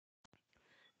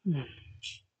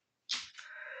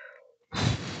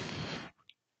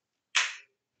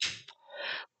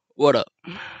What up?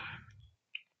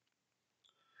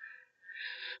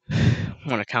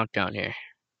 On a countdown here.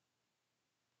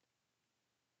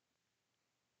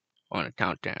 On a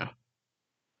countdown.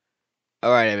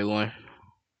 Alright, everyone.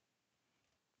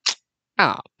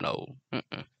 I don't know.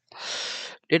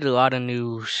 There's a lot of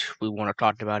news we want to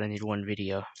talk about in this one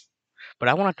video. But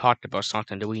I want to talk about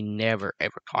something that we never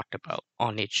ever talked about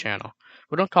on this channel.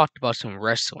 We don't talk about some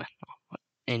wrestling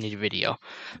in this video.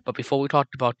 But before we talk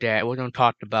about that, we're going to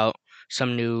talk about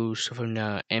some news from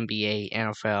the NBA,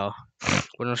 NFL.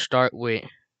 We're going to start with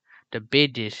the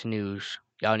biggest news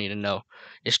y'all need to know.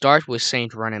 It starts with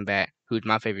Saints running back, who's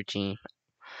my favorite team,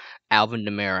 Alvin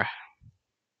Kamara.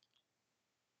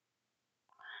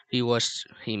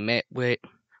 He met with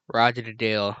Roger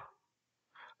Goodell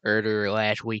earlier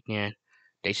last weekend.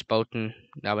 They spoken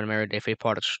Alvin Kamara. They feel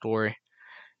part of the story.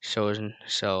 So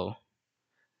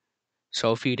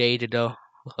a few days ago,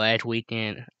 last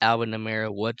weekend, Alvin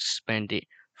Kamara was suspended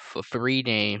for 3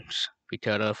 games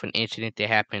because of an incident that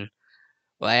happened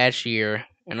last year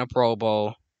in a Pro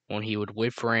Bowl when he was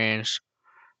with friends.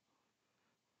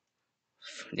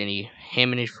 Then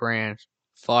him and his friends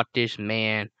fought this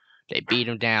man. They beat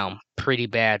him down pretty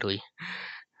badly.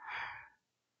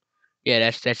 Yeah,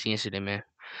 that's the incident, man.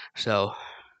 So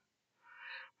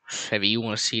if you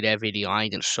want to see that video, I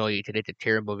ain't gonna show you because it's a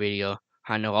terrible video.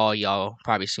 I know all y'all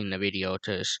probably seen the video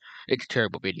because it's a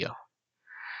terrible video.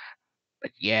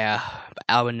 But yeah,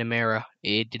 Alvin Kamara,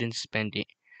 it didn't spend it,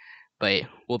 but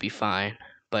we'll be fine.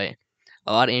 But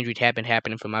a lot of injuries have been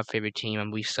happening for my favorite team,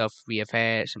 and we have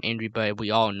had some injury, but we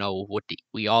all know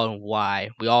we all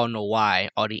know why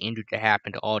all the injuries that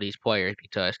happened to all these players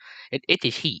because it's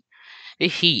this heat.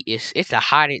 This heat it's the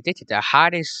hottest. This is the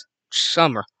hottest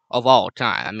summer of all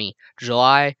time. I mean,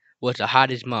 July was the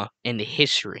hottest month in the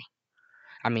history.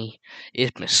 I mean,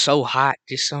 it's been so hot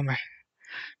this summer,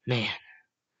 man.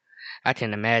 I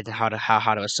can imagine how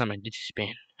hot of a summer this has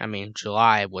been. I mean,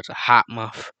 July was a hot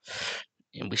month,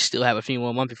 and we still have a few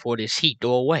more months before this heat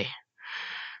go away.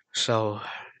 So,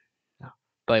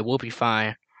 but we'll be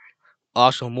fine.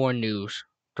 Also, more news: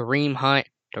 Kareem Hunt,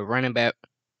 the running back,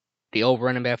 the old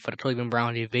running back for the Cleveland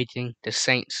Browns, is visiting the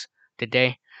Saints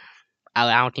today. I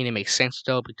don't think it makes sense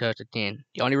though because again,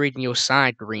 the only reason you'll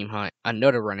sign Kareem Hunt,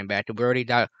 another running back, we already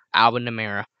got Alvin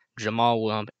Kamara, Jamal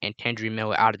Williams, and Tendry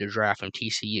Miller out of the draft from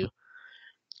TCU.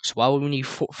 So why would we need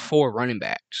four running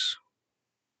backs?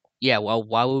 Yeah, well,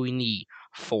 why would we need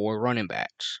four running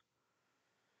backs?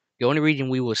 The only reason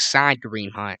we will sign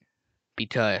Kareem Hunt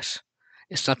because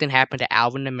if something happened to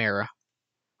Alvin Kamara,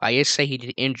 I just say he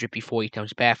get injured before he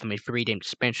comes back from a 3-game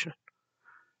suspension,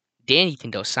 then you can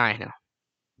go sign him.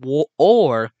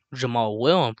 Or Jamal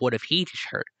Williams, what if he gets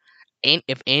hurt? And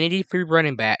if any of these three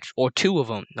running backs, or two of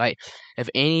them, like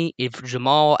if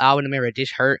Jamal Alvin Kamara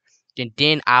gets hurt,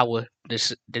 then I would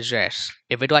suggest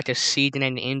if it's like a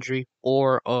season-ending injury,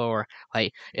 or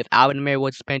like if Alvin Kamara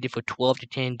was suspended for 12 to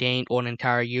 10 games or an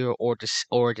entire year, or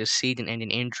the season-ending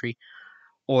injury,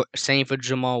 or same for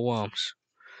Jamal Williams,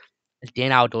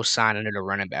 then I would go sign another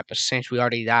running back. But since we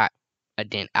already got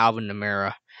then Alvin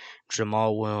Kamara,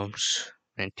 Jamal Williams,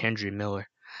 and Tendry Miller,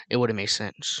 it would have made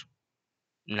sense.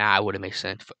 Nah, it wouldn't make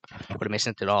sense. Wouldn't make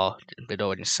sense at all. They go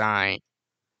ahead and sign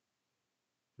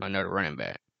another running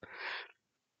back.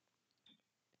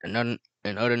 In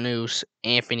other news,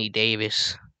 Anthony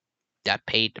Davis got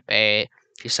paid the bad.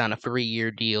 He signed a 3-year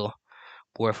deal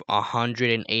worth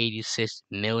 $186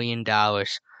 million.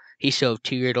 He served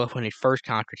 2 years off on his first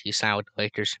contract he signed with the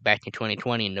Lakers back in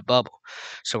 2020 in the bubble.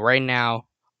 So right now,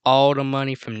 all the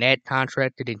money from that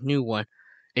contract to the new one,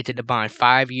 it's a combined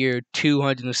 5-year,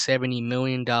 $270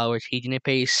 million. He's gonna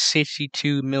pay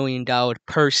 $62 million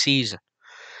per season.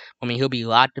 I mean, he'll be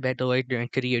locked up at the Lakers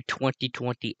until the year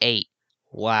 2028.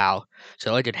 Wow.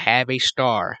 So they could have a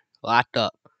star locked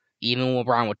up, even when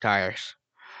LeBron retires.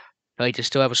 They just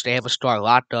still have a star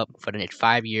locked up for the next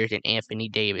 5 years in Anthony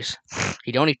Davis.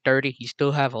 He's only 30. He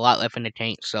still have a lot left in the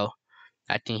tank, so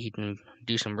I think he can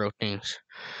do some real things.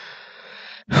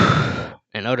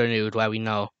 In other news, why we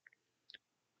know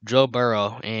Joe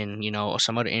Burrow and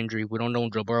some other injury. We don't know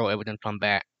when Joe Burrow ever gonna come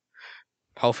back.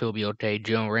 Hopefully he'll be okay.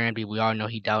 Jalen Ramsey, we all know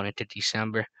he down into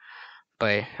December.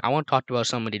 But I want to talk about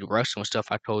some of the wrestling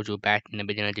stuff I told you back in the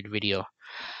beginning of the video.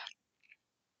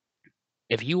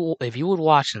 If you were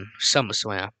watching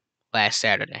SummerSlam last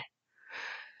Saturday,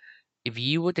 if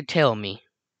you were to tell me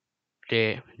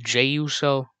that Jey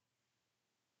Uso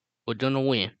was gonna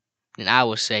win, then I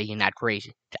would say you're not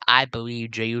crazy. That I believe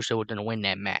Jey Uso was gonna win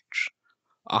that match,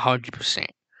 100%.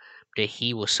 That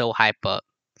he was so hype up.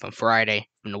 from Friday,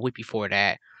 from the week before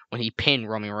that, when he pinned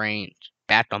Roman Reigns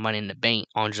back on Money in the Bank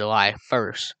on July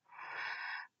 1st.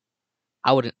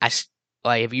 I wouldn't.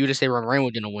 Like if you just say Roman Reigns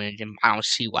was gonna win, then I don't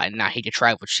see why not. He the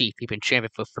tribal chief. He been champion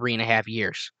for 3.5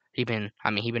 years. He been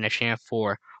a champ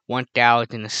for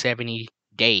 1,070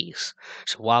 days.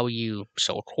 So why would you?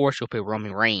 So of course you'll pick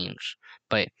Roman Reigns,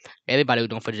 but everybody was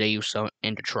going for Jey Uso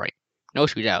in Detroit. No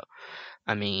screws out.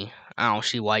 I mean, I don't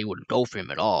see why you wouldn't go for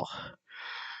him at all.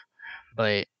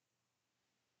 But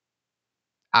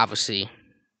obviously,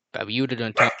 but you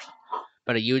didn't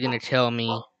tell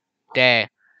me that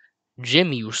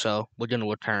Jimmy Uso was gonna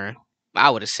return, I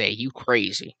would have said you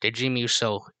crazy. That Jimmy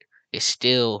Uso is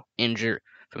still injured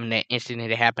from that incident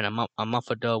that happened a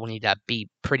month ago when he got beat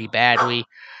pretty badly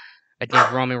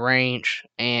against Roman Reigns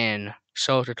and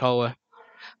Solo Sikoa.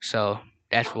 So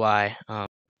that's why.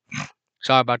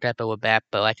 Sorry about that, but we're back.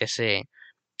 But like I said,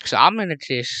 so I'm gonna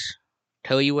just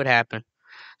tell you what happened.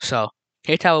 So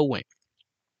here's how it went.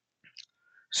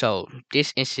 So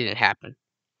this incident happened.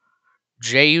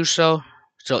 Jey Uso.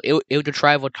 So it was a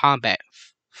tribal combat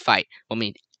fight. I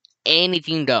mean,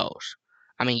 anything goes.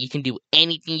 I mean, you can do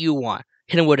anything you want.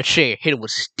 Hit him with a chair. Hit him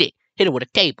with a stick. Hit him with a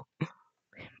table.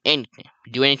 Anything.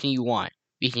 Do anything you want.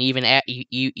 You can even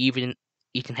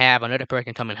you can have another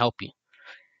person come and help you.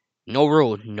 No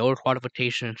rules. No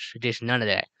qualifications. Just none of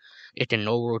that. It's a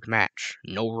no rules match.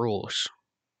 No rules.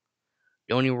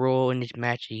 The only rule in this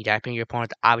match is that pin your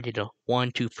opponent obviously the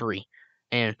 1, 2, 3.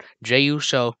 And Jey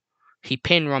Uso, he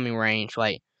pinned Roman Reigns,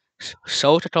 like,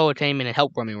 Solo Sikoa came in and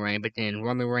helped Roman Reigns, but then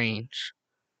Roman Reigns,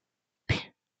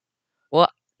 well,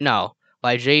 no,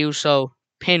 like Jey Uso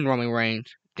pinned Roman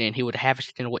Reigns, then he would have a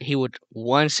second away, he would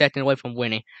 1 second away from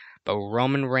winning, but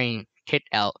Roman Reigns kicked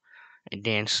out, and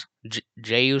then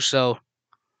Jey Uso,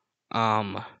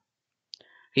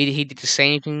 he did the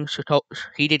same thing.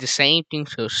 He did the same thing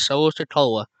to Solo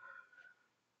Sikoa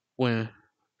when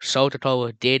Solo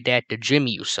Sikoa did that to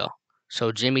Jimmy Uso.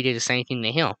 So Jimmy did the same thing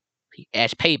to him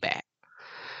as payback.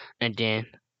 And then,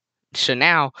 so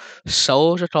now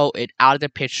Solo Sikoa is out of the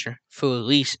picture for at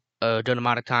least a good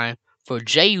amount of time for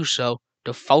Jey Uso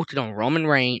to focus on Roman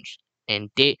Reigns and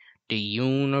get the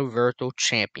Universal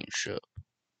Championship.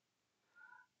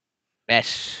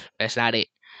 That's not it.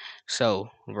 So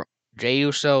Jey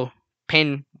Uso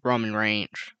pinned Roman Reigns.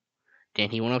 Then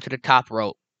he went up to the top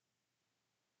rope.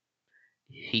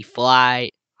 He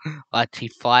fly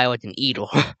like an eagle.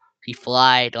 He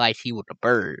flied like he was a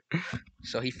bird.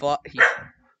 So he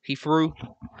threw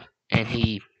and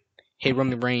he hit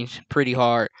Roman Reigns pretty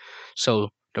hard. So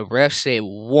the ref said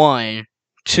 1,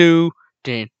 2,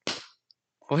 then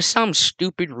for some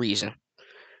stupid reason,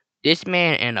 this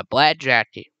man in a black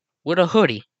jacket with a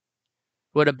hoodie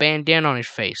with a bandana on his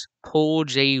face pulled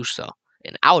Jey Uso,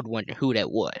 and I was wondering who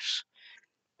that was.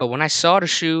 But when I saw the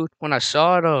shoe, when I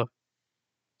saw the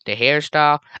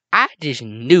hairstyle, I just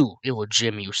knew it was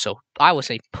Jimmy Uso. I would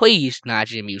say, please, not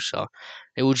Jimmy Uso.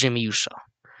 It was Jimmy Uso.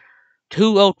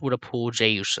 Who else would have pulled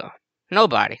Jey Uso?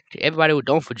 Nobody. Everybody was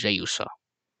going for Jey Uso.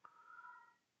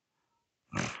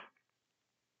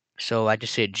 So I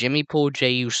just said Jimmy pulled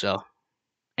Jey Uso,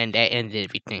 and that ended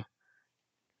everything.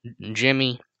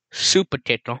 Jimmy super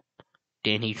tickled.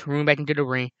 Then he threw him back into the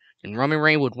ring. And Roman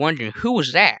Reigns was wondering who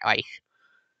was that. Like,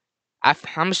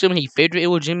 I'm assuming he figured it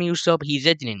was Jimmy Uso, but he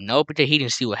just didn't know because he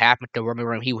didn't see what happened to Roman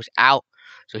Reigns. He was out,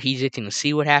 so he just didn't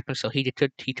see what happened. So he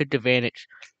took advantage.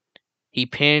 He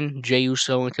pinned Jey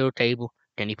Uso into the table.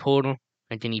 Then he pulled him,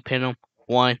 and then he pinned him.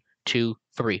 1, 2,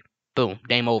 3. Boom.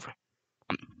 Game over.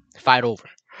 Fight over.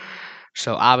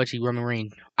 So obviously Roman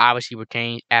Reigns obviously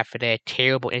retained after that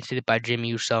terrible incident by Jimmy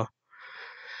Uso.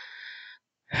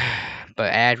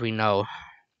 But as we know,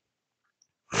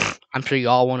 I'm sure you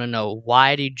all want to know,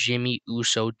 why did Jimmy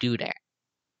Uso do that?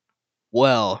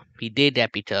 Well, he did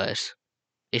that because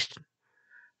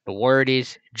the word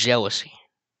is jealousy.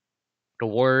 The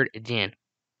word again,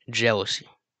 jealousy.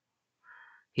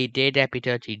 He did that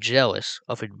because he's jealous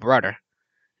of his brother,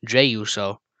 Jey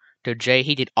Uso.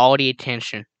 He did all the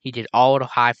attention. He did all the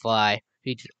high fly.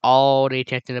 He did all the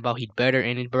attention about he's better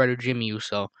and his brother Jimmy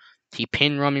Uso. He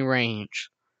pinned Roman Reigns.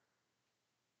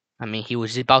 I mean, he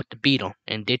was about to beat him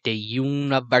and did the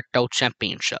Universal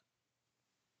Championship.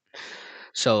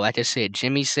 So, like I said,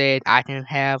 Jimmy said, I can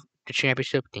have the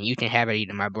championship, then you can have it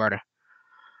either, my brother.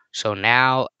 So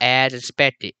now, as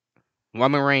expected,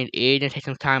 Roman Reigns is going to take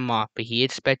some time off, but he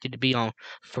is expected to be on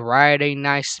Friday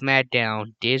Night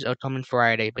SmackDown this upcoming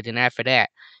Friday. But then after that,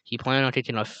 he plans on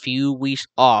taking a few weeks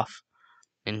off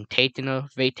and taking a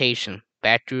vacation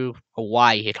back to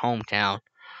Hawaii, his hometown.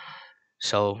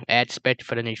 So, as expected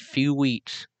for the next few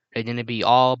weeks, they're going to be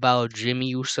all about Jimmy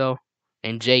Uso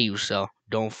and Jey Uso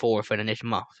going forward for the next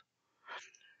month.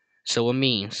 So it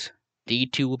means these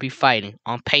two will be fighting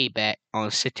on Payback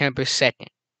on September 2nd.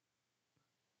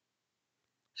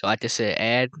 So like I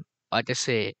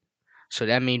said, so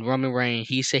that means Roman Reigns,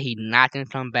 he said he's not going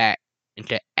to come back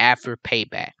until after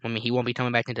Payback. I mean, he won't be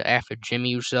coming back until after Jimmy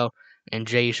Uso and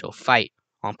Jey Uso fight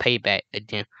on Payback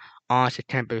again on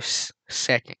September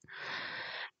 2nd.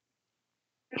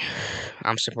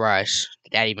 I'm surprised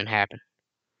that even happened.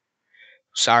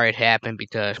 Sorry it happened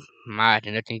because there's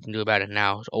nothing you can do about it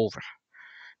now. It's over.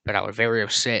 But I was very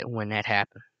upset when that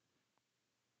happened.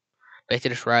 Hit the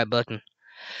subscribe button,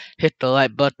 hit the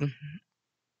like button,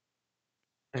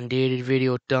 and give this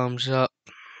video a thumbs up.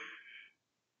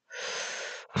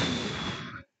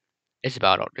 It's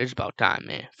about time,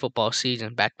 man. Football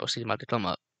season, basketball season about to come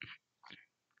up.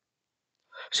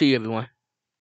 See you, everyone.